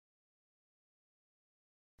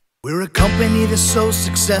We're a company that's so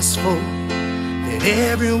successful that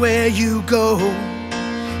everywhere you go,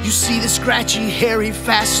 you see the scratchy, hairy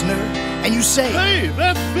fastener, and you say, "Hey,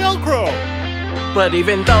 that's Velcro!" But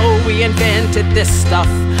even though we invented this stuff,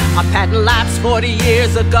 our patent lapsed 40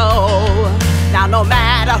 years ago. Now no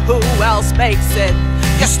matter who else makes it,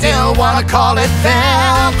 you still wanna call it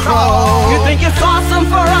Velcro. You think it's awesome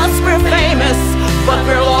for us, we're famous, but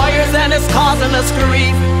we're lawyers and it's causing us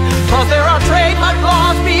grief. Cause there are trademark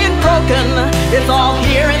laws being broken. It's all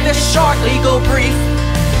here in this short legal brief.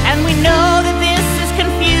 And we know that this is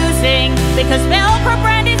confusing, because Velcro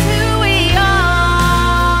Brand is who we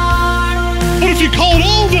are. But if you call it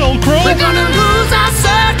all Velcro, we're gonna lose our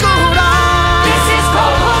circle. This is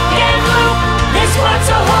called hook and loop. This part's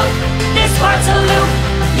a hook, this part's a loop.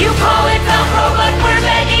 You call it Velcro, but we're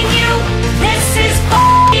begging you, this is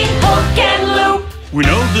f***ing hook and loop. we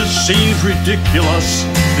know this seems ridiculous.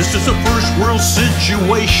 This is a first world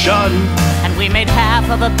situation. And we made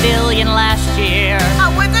 $500 million last year. I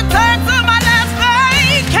went to Turks on my last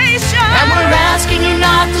vacation. And we're asking you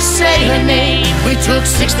not to say her name. We took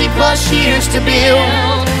 60+ years to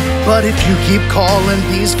build. But if you keep calling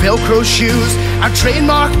these Velcro shoes, our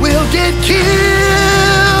trademark will get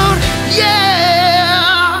killed.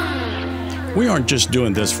 Yeah! We aren't just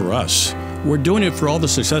doing this for us. We're doing it for all the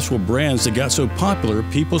successful brands that got so popular,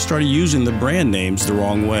 people started using the brand names the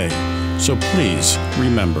wrong way. So please,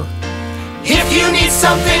 remember. If you need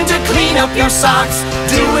something to clean up your socks,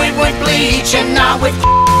 do it with bleach and not with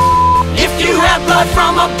If you have blood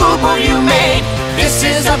from a boo-boo you made, this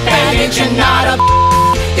is a bandage and not a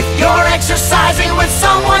If you're exercising with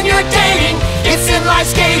someone you're dating, it's in life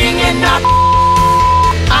skating and not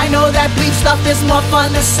I know that bleach stuff is more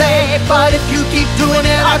fun to say, but if you keep doing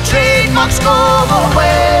it, our trademarks go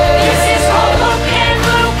away. This is called hook and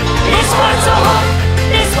loop. This part's a hook,